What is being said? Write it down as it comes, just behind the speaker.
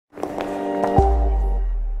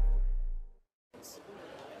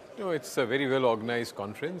No, it's a very well organized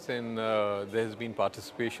conference, and there has been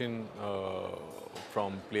participation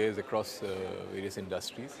from players across various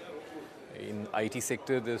industries. In IT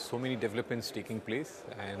sector, there's so many developments taking place,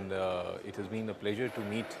 and it has been a pleasure to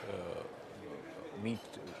meet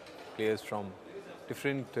players from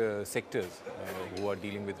different sectors who are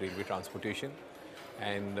dealing with railway transportation,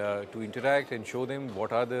 and to interact and show them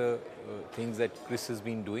what are the things that CRIS has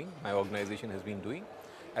been doing, my organization has been doing,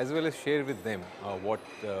 as well as share with them what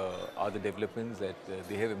are the developments that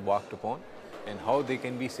they have embarked upon and how they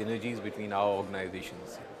can be synergies between our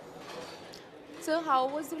organizations. So how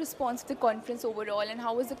was the response to the conference overall, and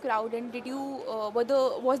how was the crowd, and did you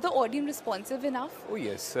was the audience responsive enough? Oh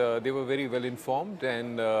yes, they were very well informed,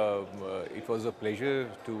 and it was a pleasure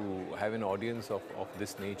to have an audience of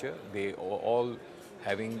this nature. They all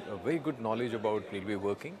having a very good knowledge about railway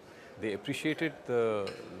working. They appreciated the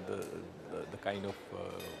kind of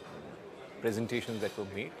presentations that were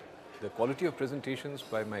made. The quality of presentations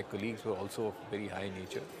by my colleagues were also of very high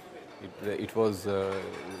nature. It was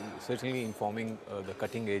certainly informing the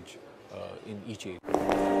cutting edge in each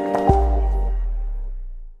area.